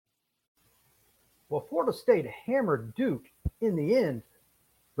Well, Florida State hammered Duke in the end,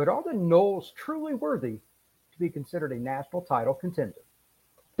 but are the Noles truly worthy to be considered a national title contender?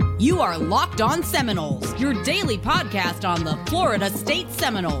 You are Locked On Seminoles, your daily podcast on the Florida State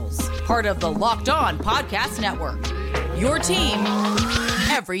Seminoles, part of the Locked On Podcast Network. Your team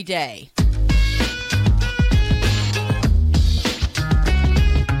every day.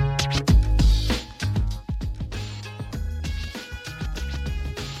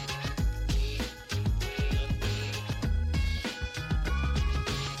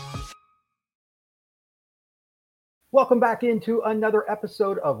 Welcome back into another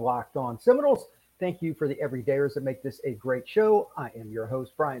episode of Locked On Seminoles. Thank you for the everydayers that make this a great show. I am your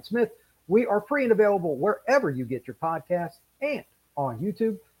host, Brian Smith. We are free and available wherever you get your podcasts and on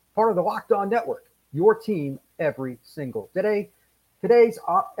YouTube, part of the Locked On Network, your team every single day. Today's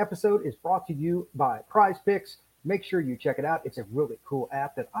episode is brought to you by Prize Picks. Make sure you check it out. It's a really cool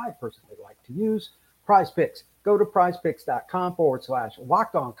app that I personally like to use. Prize Picks. Go to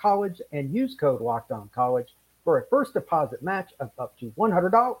prizepicks.com/LockedOnCollege and use code LockedOnCollege for a first deposit match of up to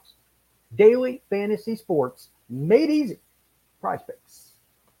 $100. Daily fantasy sports made easy. Prize Picks.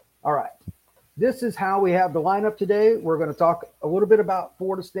 All right. This is how we have the lineup today. We're going to talk a little bit about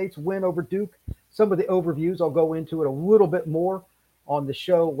Florida State's win over Duke. Some of the overviews, I'll go into it a little bit more on the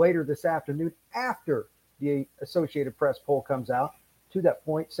show later this afternoon after the Associated Press poll comes out. To that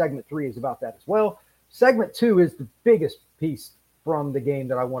point, segment 3 is about that as well. Segment 2 is the biggest piece from the game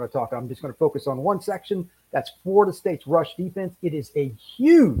that I want to talk. I'm just going to focus on one section. That's Florida State's rush defense. It is a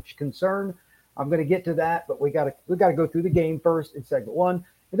huge concern. I'm going to get to that, but we got to go through the game first in segment 1.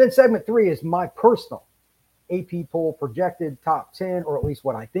 And then segment 3 is my personal AP poll projected top 10, or at least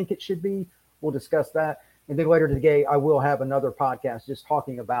what I think it should be. We'll discuss that. And then later today, I will have another podcast just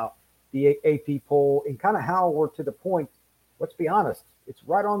talking about the AP poll and kind of how we're to the point. Let's be honest, it's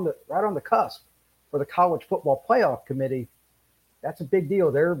right on the cusp for the College Football Playoff Committee. That's a big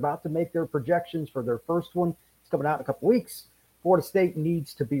deal. They're about to make their projections for their first one. It's coming out in a couple weeks. Florida State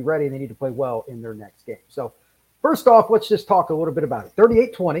needs to be ready. They need to play well in their next game. So first off, let's just talk a little bit about it.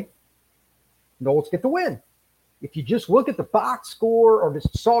 38-20, Noles get the win. If you just look at the box score or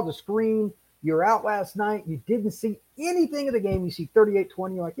just saw the screen, you're out last night, you didn't see anything of the game, you see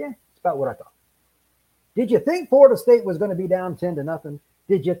 38-20, you're like, yeah, it's about what I thought. Did you think Florida State was going to be down 10-0?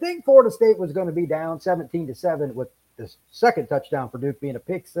 Did you think Florida State was going to be down 17-7 with the second touchdown for Duke being a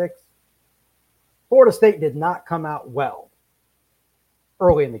pick six? Florida State did not come out well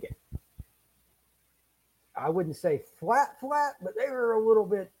early in the game. I wouldn't say flat, but they were a little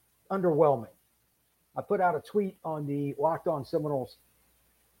bit underwhelming. I put out a tweet on the Locked On Seminoles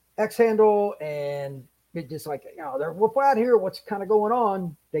X handle, and it just like, we're flat here. What's kind of going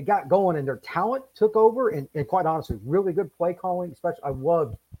on? They got going, and their talent took over, and quite honestly, really good play calling. Especially, I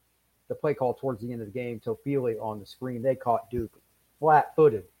loved the play call towards the end of the game. Tofili on the screen. They caught Duke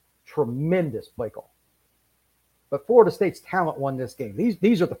flat-footed. Tremendous play call. But Florida State's talent won this game.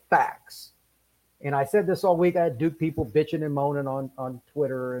 These are the facts. And I said this all week. I had Duke people bitching and moaning on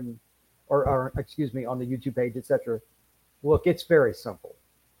Twitter and or excuse me, on the YouTube page, etc. Look, it's very simple.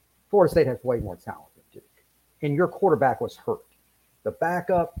 Florida State has way more talent than Duke. And your quarterback was hurt. The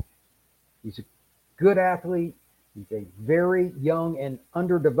backup, he's a good athlete. He's a very young and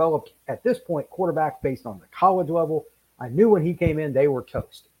underdeveloped, at this point, quarterback based on the college level. I knew when he came in, they were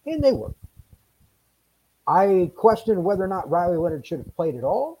toast. And they were. I questioned whether or not Riley Leonard should have played at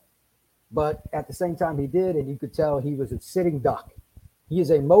all. But at the same time, he did, and you could tell he was a sitting duck. He is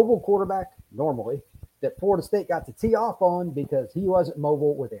a mobile quarterback, normally, that Florida State got to tee off on because he wasn't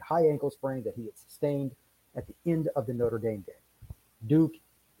mobile with a high ankle sprain that he had sustained at the end of the Notre Dame game. Duke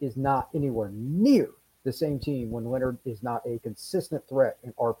is not anywhere near the same team when Leonard is not a consistent threat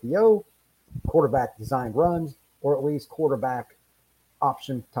in RPO, quarterback design runs, or at least quarterback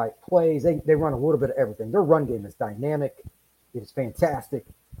option type plays. They run a little bit of everything. Their run game is dynamic. It is fantastic.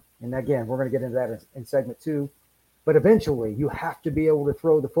 And again, we're going to get into that in segment 2. But eventually, you have to be able to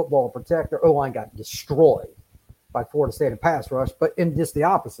throw the football and protect. Their O-line got destroyed by Florida State in pass rush. But in just the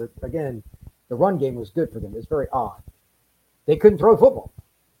opposite, again, the run game was good for them. It's very odd. They couldn't throw football.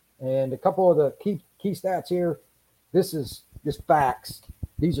 And a couple of the key stats here, this is just facts.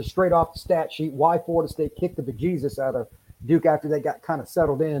 These are straight off the stat sheet. Why Florida State kicked the bejesus out of Duke after they got kind of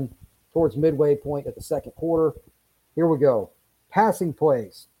settled in towards midway point at the second quarter. Here we go. Passing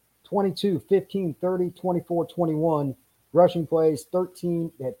plays. 22, 15, 30, 24, 21. Rushing plays,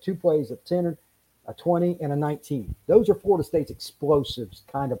 13. They had 2 plays of 10, a 20, and a 19. Those are Florida State's explosives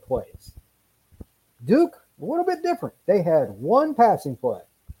kind of plays. Duke, a little bit different. They had 1 passing play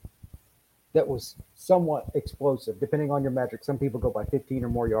that was somewhat explosive, depending on your metric. Some people go by 15 or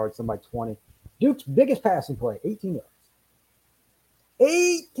more yards, some by 20. Duke's biggest passing play, 18 yards.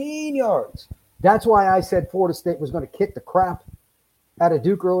 18 yards. That's why I said Florida State was going to kick the crap out of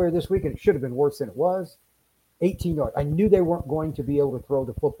Duke earlier this week, and it should have been worse than it was. 18 yards. I knew they weren't going to be able to throw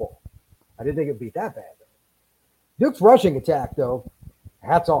the football. I didn't think it would be that bad, though. Duke's rushing attack, though,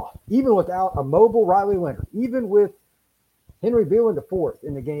 hats off. Even without a mobile Riley Leonard, even with Henry Beeland IV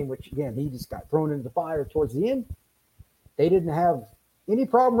in the game, which, again, he just got thrown into the fire towards the end, they didn't have any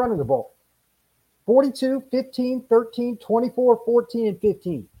problem running the ball. 42, 15, 13, 24, 14, and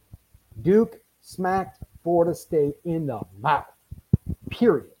 15. Duke smacked Florida State in the mouth,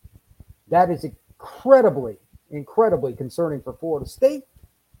 period. That is incredibly concerning for Florida State.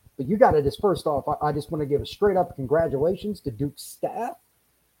 But you got to just, first off, I just want to give a straight up congratulations to Duke's staff.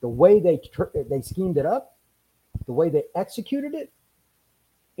 The way they schemed it up, the way they executed it,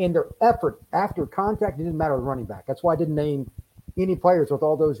 and their effort after contact. It didn't matter the running back. That's why I didn't name any players with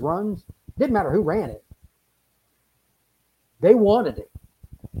all those runs. Didn't matter who ran it. They wanted it.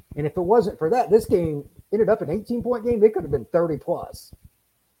 And if it wasn't for that, this game ended up an 18-point game. They could have been 30-plus.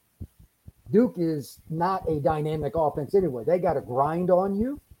 Duke is not a dynamic offense anyway. They got to grind on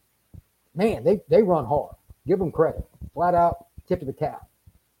you. Man, they run hard. Give them credit. Flat out, tip of the cap.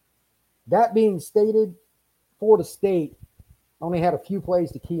 That being stated, Florida State only had a few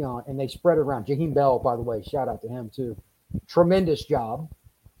plays to key on, and they spread it around. Jaheim Bell, by the way, shout out to him too. Tremendous job.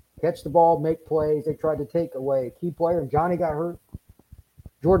 Catch the ball, make plays. They tried to take away a key player, and Johnny got hurt.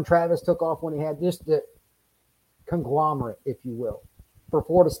 Jordan Travis took off when he had just the conglomerate, if you will. For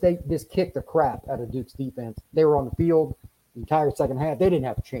Florida State, just kicked the crap out of Duke's defense. They were on the field the entire second half. They didn't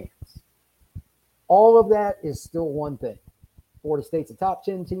have a chance. All of that is still one thing. Florida State's a top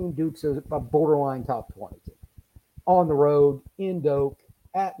 10 team. Duke's a borderline top 20 team. On the road, in Doak,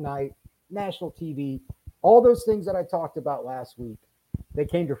 at night, national TV, all those things that I talked about last week, they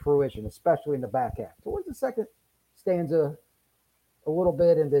came to fruition, especially in the back half. Towards the second stanza a little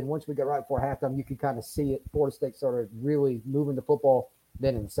bit, and then once we got right before halftime, you could kind of see it. Florida State started really moving the football.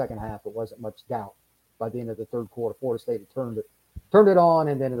 Then in the second half, it wasn't much doubt. By the end of the third quarter, Florida State had turned it on,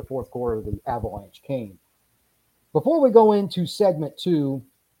 and then in the fourth quarter, the avalanche came. Before we go into segment 2,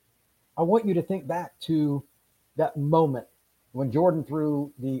 I want you to think back to that moment when Jordan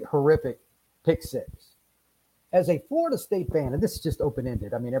threw the horrific pick six. As a Florida State fan, and this is just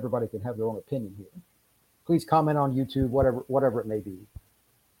open-ended, I mean, everybody can have their own opinion here. Please comment on YouTube, whatever it may be.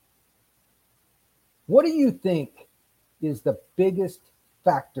 What do you think is the biggest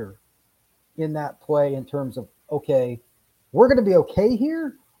factor in that play in terms of, okay, we're going to be okay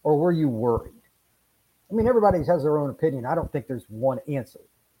here, or were you worried? I mean, everybody has their own opinion. I don't think there's one answer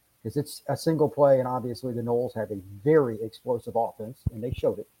because it's a single play, and obviously the Noles have a very explosive offense, and they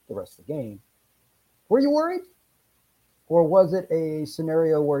showed it the rest of the game. Were you worried? Or was it a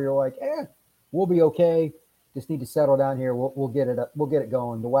scenario where you're like, we'll be okay. Just need to settle down here. We'll get it up. We'll get it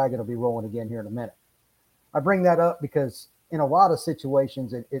going. The wagon will be rolling again here in a minute. I bring that up because in a lot of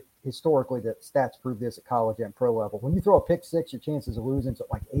situations, it historically, the stats prove this at college and pro level. When you throw a pick six, your chances of losing is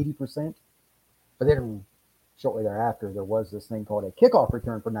like 80%. But then shortly thereafter, there was this thing called a kickoff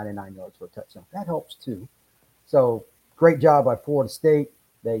return for 99 yards for a touchdown. That helps too. So great job by Florida State.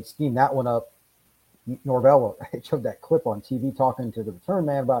 They schemed that one up. Norvell showed that clip on TV talking to the return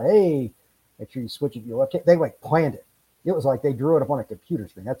man about, hey, make sure you switch it to your left kick. They planned it. It was like they drew it up on a computer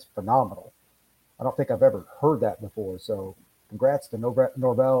screen. That's phenomenal. I don't think I've ever heard that before. So congrats to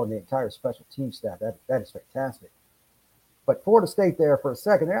Norvell and the entire special team staff. That is fantastic. But Florida State there for a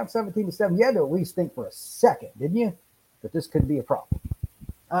second, they're up 17-7. You had to at least think for a second, didn't you, that this could be a problem?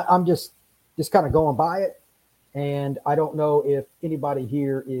 I'm just kind of going by it. And I don't know if anybody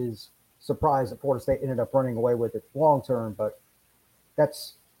here is surprised that Florida State ended up running away with it long term, but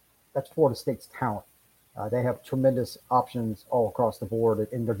that's Florida State's talent. They have tremendous options all across the board,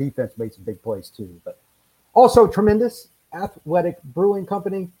 and their defense made some big plays too. But also tremendous, Athletic Brewing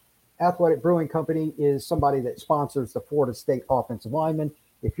Company. Athletic Brewing Company is somebody that sponsors the Florida State offensive linemen.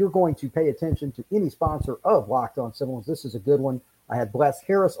 If you're going to pay attention to any sponsor of Locked On Seminoles, this is a good one. I had Bless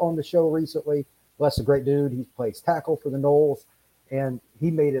Harris on the show recently. Bless is a great dude. He plays tackle for the Noles. And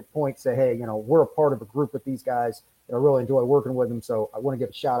he made it point to say, hey, we're a part of a group with these guys. I really enjoy working with them. So I want to give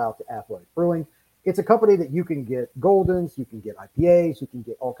a shout out to Athletic Brewing. It's a company that you can get Goldens, you can get IPAs, you can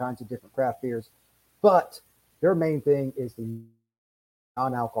get all kinds of different craft beers. But their main thing is the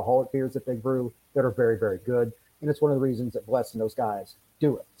non-alcoholic beers that they brew that are very, very good. And it's one of the reasons that Bless and those guys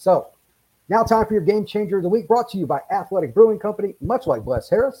do it. So now time for your Game Changer of the Week, brought to you by Athletic Brewing Company. Much like Bless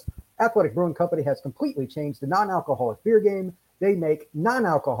Harris, Athletic Brewing Company has completely changed the non-alcoholic beer game. They make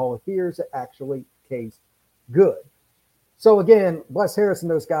non-alcoholic beers that actually taste good. So again, bless Harris and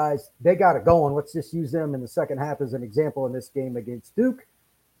those guys, they got it going. Let's just use them in the second half as an example in this game against Duke.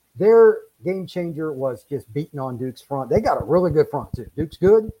 Their game changer was just beating on Duke's front. They got a really good front too. Duke's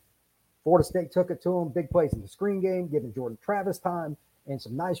good. Florida State took it to them. Big plays in the screen game, giving Jordan Travis time and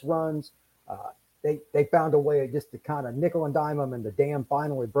some nice runs. They found a way just to kind of nickel and dime them, and the dam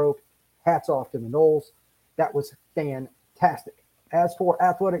finally broke. Hats off to the Noles. That was fantastic. As for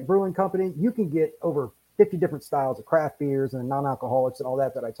Athletic Brewing Company, you can get over 50 different styles of craft beers and non-alcoholics and all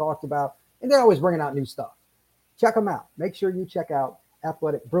that I talked about. And they're always bringing out new stuff. Check them out. Make sure you check out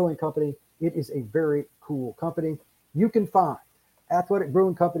Athletic Brewing Company. It is a very cool company. You can find Athletic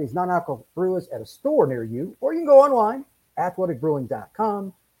Brewing Company's non-alcoholic brewers at a store near you, or you can go online,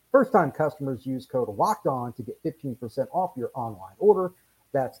 athleticbrewing.com. First-time customers use code LOCKEDON to get 15% off your online order.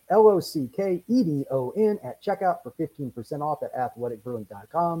 That's LOCKEDON at checkout for 15% off at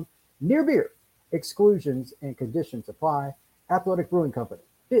athleticbrewing.com. Near beer. Exclusions and conditions apply. Athletic Brewing Company.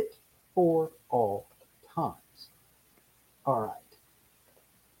 Fit for all times. All right.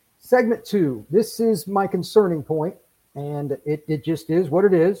 Segment 2. This is my concerning point, and it just is what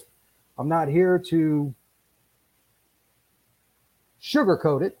it is. I'm not here to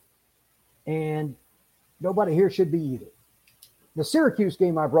sugarcoat it, and nobody here should be either. The Syracuse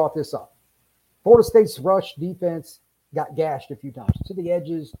game, I brought this up. Florida State's rush defense got gashed a few times to the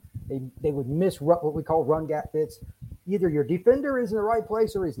edges. They would miss what we call run gap fits. Either your defender is in the right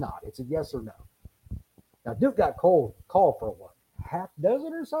place or he's not. It's a yes or no. Now, Duke got called for what? Half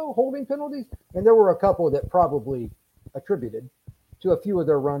dozen or so holding penalties? And there were a couple that probably attributed to a few of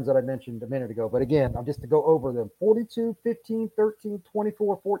their runs that I mentioned a minute ago. But again, I'm just to go over them. 42, 15, 13,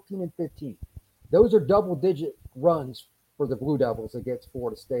 24, 14, and 15. Those are double-digit runs for the Blue Devils against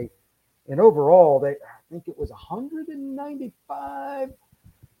Florida State. And overall, I think it was 195.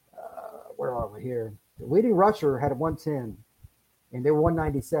 Where are we here? The leading rusher had a 110, and they were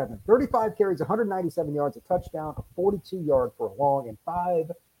 197. 35 carries, 197 yards, a touchdown, a 42-yard for a long, and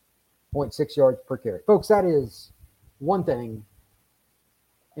 5.6 yards per carry. Folks, that is one thing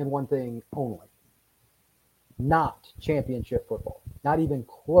and one thing only. Not championship football. Not even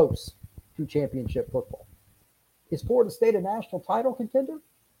close to championship football. Is Florida State a national title contender?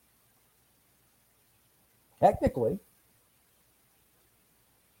 Technically.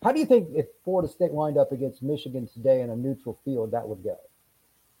 How do you think if Florida State lined up against Michigan today in a neutral field, that would go?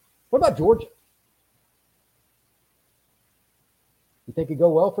 What about Georgia? You think it'd go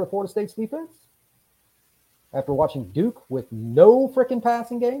well for Florida State's defense? After watching Duke with no freaking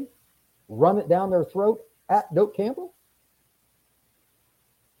passing game, run it down their throat at Doak Campbell?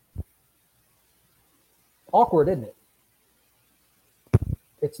 Awkward, isn't it?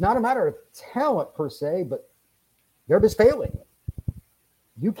 It's not a matter of talent per se, but they're just failing.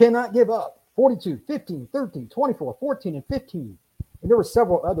 You cannot give up 42, 15, 13, 24, 14, and 15. And there were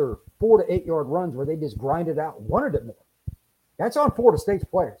several other 4 to 8 yard runs where they just grinded out, wanted it more. That's on Florida State's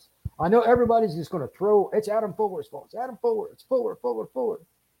players. I know everybody's just going to throw, it's Adam Fuller's fault. It's Adam Fuller. It's Fuller.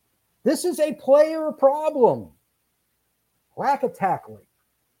 This is a player problem. Lack of tackling,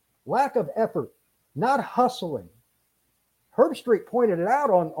 lack of effort, not hustling. Herb Street pointed it out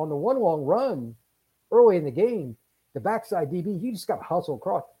on the one long run early in the game. The backside DB, you just got to hustle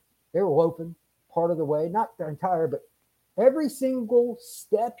across. They were loafing part of the way, not the entire, but every single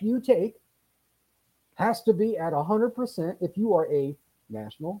step you take has to be at 100% if you are a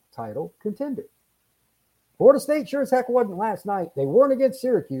national title contender. Florida State sure as heck wasn't last night. They weren't against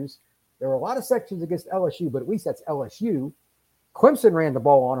Syracuse. There were a lot of sections against LSU, but at least that's LSU. Clemson ran the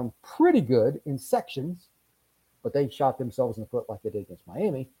ball on them pretty good in sections, but they shot themselves in the foot like they did against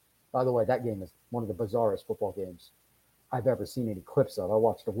Miami. By the way, that game is one of the bizarrest football games I've ever seen any clips of. I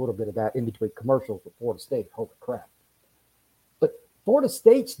watched a little bit of that in between commercials with Florida State. Holy crap. But Florida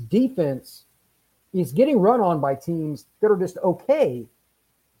State's defense is getting run on by teams that are just okay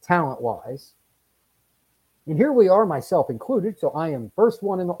talent-wise. And here we are, myself included, so I am first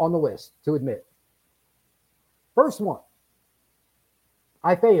one on the list to admit. First one.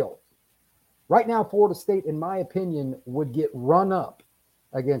 I failed. Right now, Florida State, in my opinion, would get run up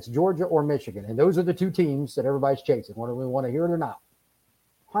against Georgia or Michigan. And those are the two teams that everybody's chasing, whether we want to hear it or not.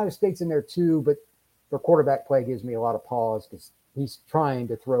 Ohio State's in there too, but their quarterback play gives me a lot of pause because he's trying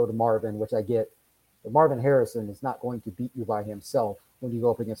to throw to Marvin, which I get. But Marvin Harrison is not going to beat you by himself when you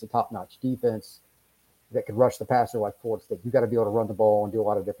go up against a top-notch defense that can rush the passer like Florida State. You got to be able to run the ball and do a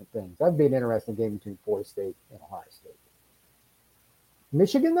lot of different things. That'd be an interesting game between Florida State and Ohio State.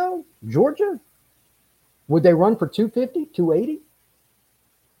 Michigan, though? Georgia? Would they run for 250, 280?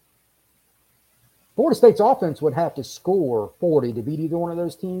 Florida State's offense would have to score 40 to beat either one of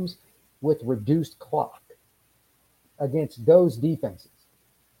those teams with reduced clock. against those defenses.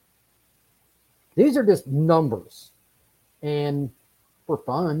 These are just numbers. And for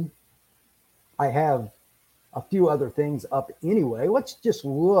fun, I have a few other things up anyway. Let's just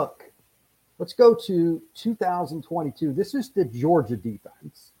look. Let's go to 2022. This is the Georgia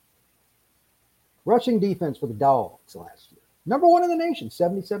defense. Rushing defense for the Dogs last year. Number 1 in the nation,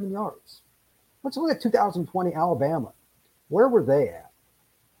 77 yards. Let's look at 2020 Alabama. Where were they at?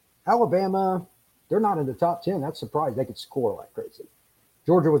 Alabama, they're not in the top 10. That's surprising. They could score like crazy.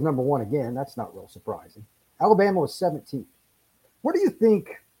 Georgia was number 1 again. That's not real surprising. Alabama was 17. Where do you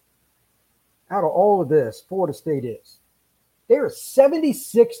think, out of all of this, Florida State is? They are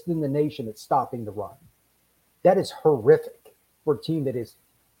 76th in the nation at stopping the run. That is horrific for a team that is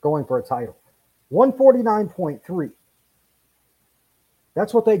going for a title. 149.3.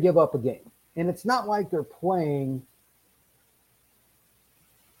 That's what they give up a game. And it's not like they're playing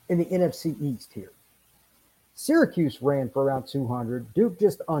in the NFC East here. Syracuse ran for around 200. Duke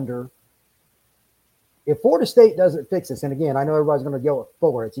just under. If Florida State doesn't fix this, and again, I know everybody's going to yell at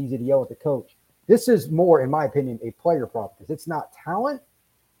Fuller. It's easy to yell at the coach. This is more, in my opinion, a player problem because it's not talent.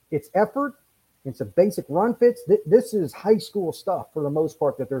 It's effort. It's a basic run fits. This is high school stuff for the most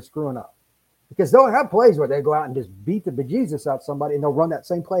part that they're screwing up. Because they'll have plays where they go out and just beat the bejesus out somebody, and they'll run that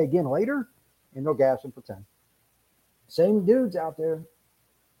same play again later, and they'll gas them for 10. Same dudes out there.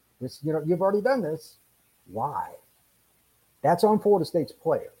 This, you've already done this. Why? That's on Florida State's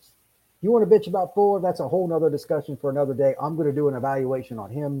players. You want to bitch about Fuller? That's a whole nother discussion for another day. I'm going to do an evaluation on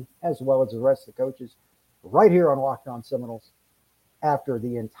him as well as the rest of the coaches right here on Locked On Seminoles after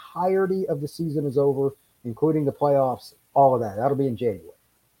the entirety of the season is over, including the playoffs, all of that. That'll be in January.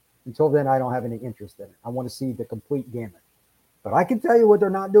 Until then, I don't have any interest in it. I want to see the complete gamut. But I can tell you what they're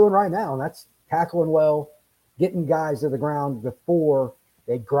not doing right now, and that's tackling well, getting guys to the ground before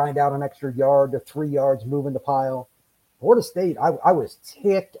they grind out an extra yard to 3 yards, moving the pile. Florida State, I was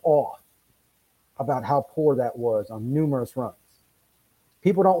ticked off about how poor that was on numerous runs.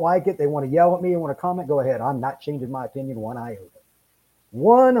 People don't like it. They want to yell at me and want to comment. Go ahead. I'm not changing my opinion one iota.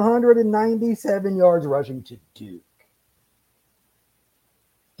 197 yards rushing to Duke.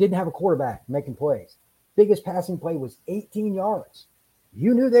 Didn't have a quarterback making plays. Biggest passing play was 18 yards.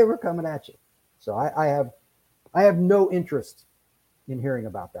 You knew they were coming at you. So I have no interest in hearing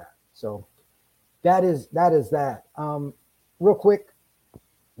about that. So that is that. Real quick,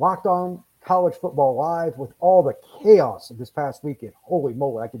 Locked On College Football Live with all the chaos of this past weekend. Holy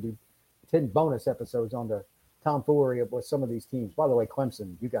moly, I could do 10 bonus episodes on the tomfoolery with some of these teams. By the way,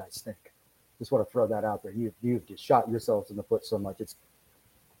 Clemson, you guys stink. Just want to throw that out there. You've just shot yourselves in the foot so much.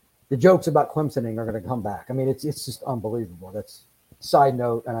 The jokes about Clemsoning are going to come back. I mean, it's just unbelievable. That's a side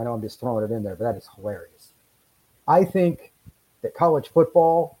note, and I know I'm just throwing it in there, but that is hilarious. I think that college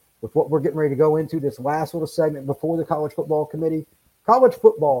football, with what we're getting ready to go into this last little segment before the college football committee, college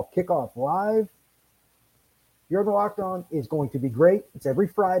football kickoff live here on the Locked On is going to be great. It's every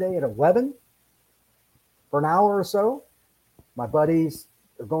Friday at 11 for an hour or so. My buddies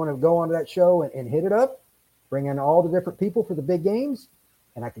are going to go onto that show and hit it up, bring in all the different people for the big games.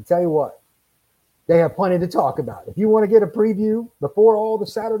 And I can tell you what, they have plenty to talk about. If you want to get a preview before all the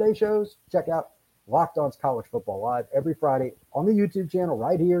Saturday shows, check out Locked On's College Football Live every Friday on the YouTube channel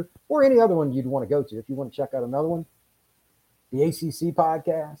right here, or any other one you'd want to go to. If you want to check out another one, the ACC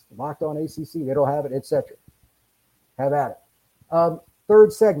podcast, Locked On ACC, they don't have it, etc. Have at it.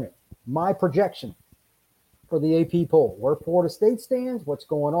 Third segment, my projection for the AP poll. Where Florida State stands, what's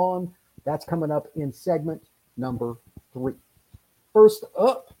going on. That's coming up in segment number 3. First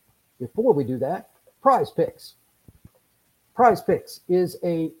up, before we do that, Prize Picks. Prize Picks is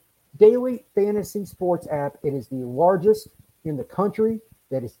a daily fantasy sports app. It is the largest in the country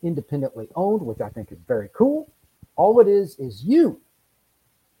that is independently owned, which I think is very cool. All it is you,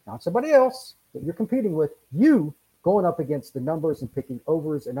 not somebody else that you're competing with, you going up against the numbers and picking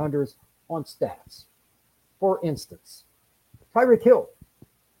overs and unders on stats. For instance, Tyreek Hill,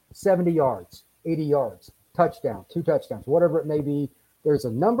 70 yards, 80 yards, touchdown, 2 touchdowns, whatever it may be. There's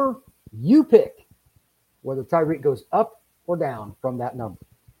a number you pick whether Tyreek goes up or down from that number.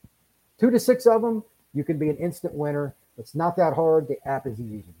 2 to 6 of them, you can be an instant winner. It's not that hard. The app is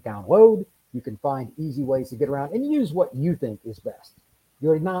easy to download. You can find easy ways to get around and use what you think is best.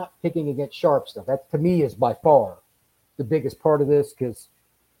 You're not picking against sharp stuff. That, to me, is by far the biggest part of this, because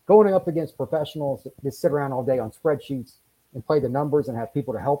going up against professionals that sit around all day on spreadsheets and play the numbers and have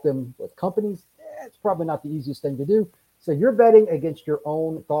people to help them with companies, it's probably not the easiest thing to do. So you're betting against your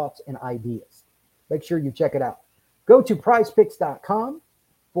own thoughts and ideas. Make sure you check it out. Go to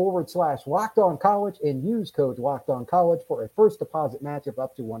prizepicks.com/LockedOnCollege and use code LockedOnCollege for a first deposit match of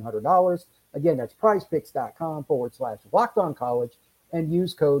up to $100. Again, that's prizepicks.com/LockedOnCollege and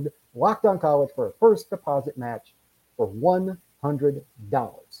use code LockedOnCollege for a first deposit match for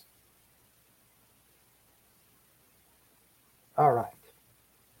 $100. All right.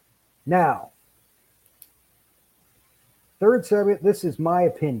 Now, third segment, this is my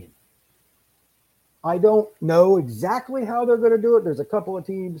opinion. I don't know exactly how they're going to do it. There's a couple of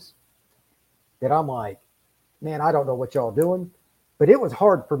teams that I'm like, man, I don't know what y'all doing. But it was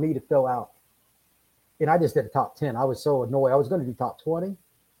hard for me to fill out. And I just did a top 10. I was so annoyed. I was going to do top 20.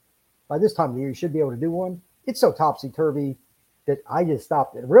 By this time of the year, you should be able to do one. It's so topsy-turvy that I just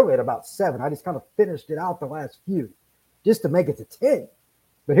stopped it really at about 7. I just kind of finished it out the last few just to make it to 10.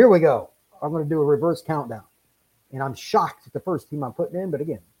 But here we go. I'm going to do a reverse countdown. And I'm shocked at the first team I'm putting in. But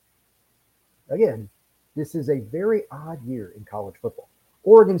again, this is a very odd year in college football.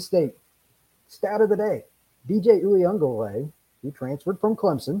 Oregon State, stat of the day. DJ Uiagalelei, who transferred from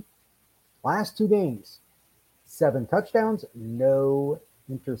Clemson, last 2 games, 7 touchdowns, no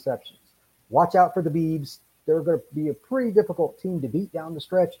interceptions. Watch out for the Beavs. They're going to be a pretty difficult team to beat down the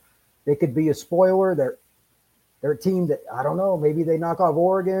stretch. They could be a spoiler. They're a team that, I don't know, maybe they knock off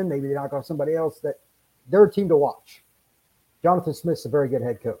Oregon, maybe they knock off somebody else. That they're a team to watch. Jonathan Smith's a very good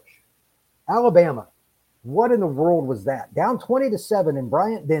head coach. Alabama, what in the world was that? Down 20-7 in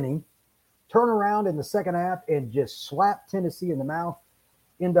Bryant Denny, turn around in the second half and just slap Tennessee in the mouth,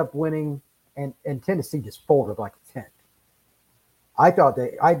 end up winning, and Tennessee just folded like a tent. I thought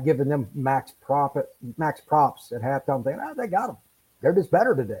I'd given them max props at halftime, thinking, they got them. They're just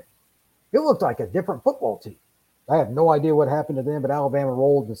better today. It looked like a different football team. I have no idea what happened to them, but Alabama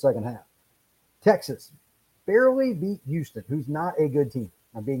rolled in the second half. Texas barely beat Houston, who's not a good team.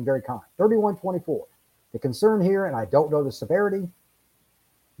 I'm being very kind. 31-24. The concern here, and I don't know the severity,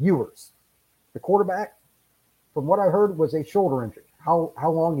 Ewers, the quarterback, from what I heard, was a shoulder injury. How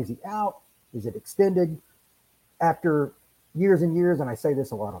long is he out? Is it extended? After years and years, and I say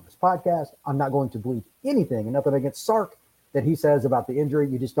this a lot on this podcast, I'm not going to believe anything, and nothing against Sark that he says about the injury.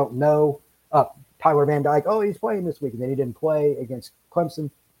 You just don't know. Tyler Van Dyke, he's playing this week, and then he didn't play against Clemson.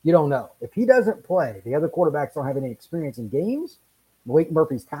 You don't know. If he doesn't play, the other quarterbacks don't have any experience in games. Blake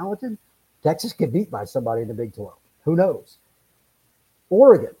Murphy's talented. Texas get beat by somebody in the Big 12. Who knows?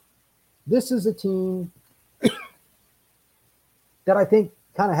 Oregon. This is a team that I think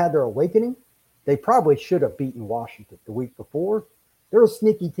kind of had their awakening. They probably should have beaten Washington the week before. They're a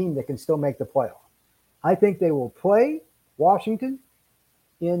sneaky team that can still make the playoff. I think they will play Washington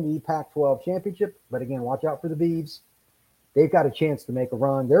in the Pac-12 championship. But again, watch out for the Beavs. They've got a chance to make a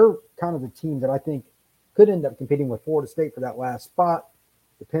run. They're kind of the team that I think could end up competing with Florida State for that last spot.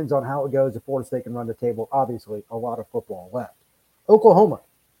 Depends on how it goes. If Florida State can run the table, obviously a lot of football left. Oklahoma,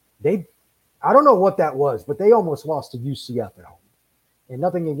 I don't know what that was, but they almost lost to UCF at home. And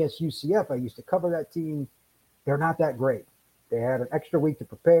nothing against UCF. I used to cover that team. They're not that great. They had an extra week to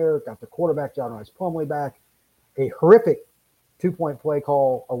prepare, got the quarterback, John Rice Plumlee, back. A horrific 2-point play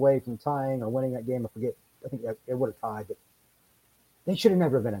call away from tying or winning that game. I forget. I think it would have tied, but they should have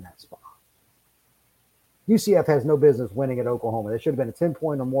never been in that spot. UCF has no business winning at Oklahoma. They should have been a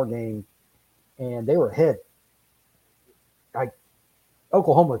 10-point or more game, and they were ahead.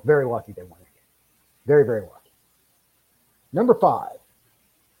 Oklahoma was very lucky they won that game. Very, very lucky. Number 5,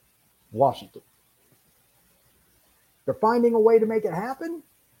 Washington. They're finding a way to make it happen,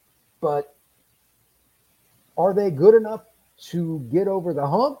 but are they good enough to get over the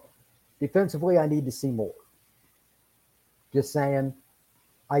hump? Defensively, I need to see more. Just saying.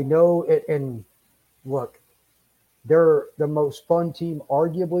 I know it, and look, they're the most fun team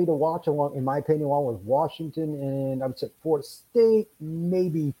arguably to watch, along, in my opinion, along with Washington and I would say Florida State,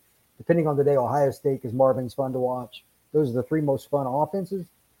 maybe, depending on the day, Ohio State, because Marvin's fun to watch. Those are the 3 most fun offenses.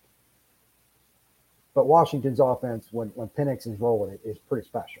 But Washington's offense, when Penix is rolling, it is pretty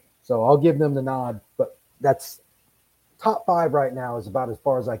special. So I'll give them the nod, but that's top 5 right now is about as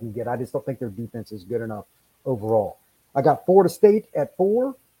far as I can get. I just don't think their defense is good enough overall. I got Florida State at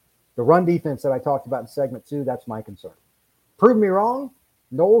 4. The run defense that I talked about in segment 2, that's my concern. Prove me wrong.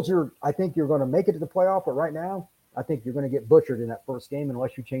 Knowles, I think you're going to make it to the playoff, but right now, I think you're going to get butchered in that first game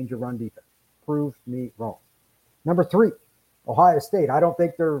unless you change your run defense. Prove me wrong. Number 3, Ohio State. I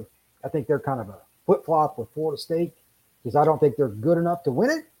think they're kind of a flip-flop with Florida State because I don't think they're good enough to win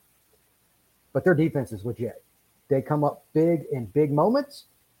it, but their defense is legit. They come up big in big moments,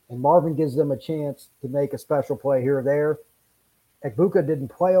 and Marvin gives them a chance to make a special play here or there. Ekbuka didn't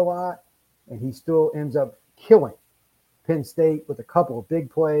play a lot, and he still ends up killing Penn State with a couple of big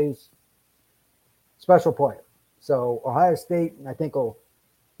plays. Special player. So Ohio State, I think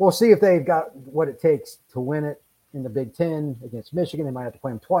we'll see if they've got what it takes to win it. in the Big Ten against Michigan. They might have to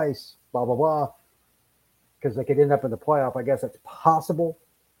play them twice, blah, blah, blah, because they could end up in the playoff. I guess that's possible.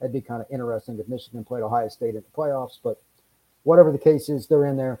 That'd be kind of interesting if Michigan played Ohio State in the playoffs, but whatever the case is, they're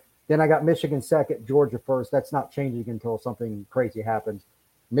in there. Then I got Michigan second, Georgia first. That's not changing until something crazy happens.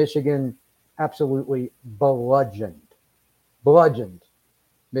 Michigan absolutely bludgeoned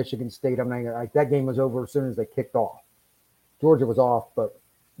Michigan State. I mean, like, that game was over as soon as they kicked off. Georgia was off, but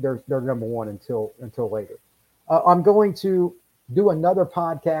they're number one until later. I'm going to do another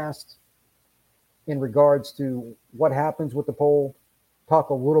podcast in regards to what happens with the poll, talk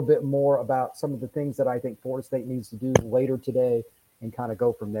a little bit more about some of the things that I think Florida State needs to do later today and kind of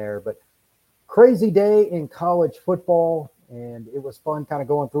go from there. But crazy day in college football, and it was fun kind of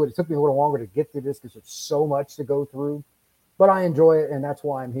going through it. It took me a little longer to get to this because there's so much to go through, but I enjoy it, and that's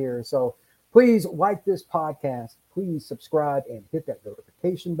why I'm here. So please like this podcast. Please subscribe and hit that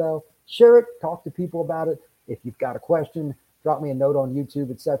notification bell. Share it. Talk to people about it. If you've got a question, drop me a note on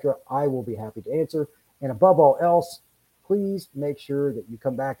YouTube, etc. I will be happy to answer. And above all else, please make sure that you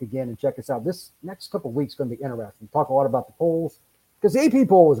come back again and check us out. This next couple of weeks is going to be interesting. Talk a lot about the polls because the AP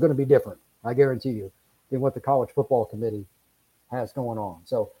poll is going to be different, I guarantee you, than what the College Football Committee has going on.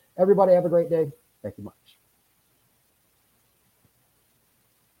 So everybody have a great day. Thank you much.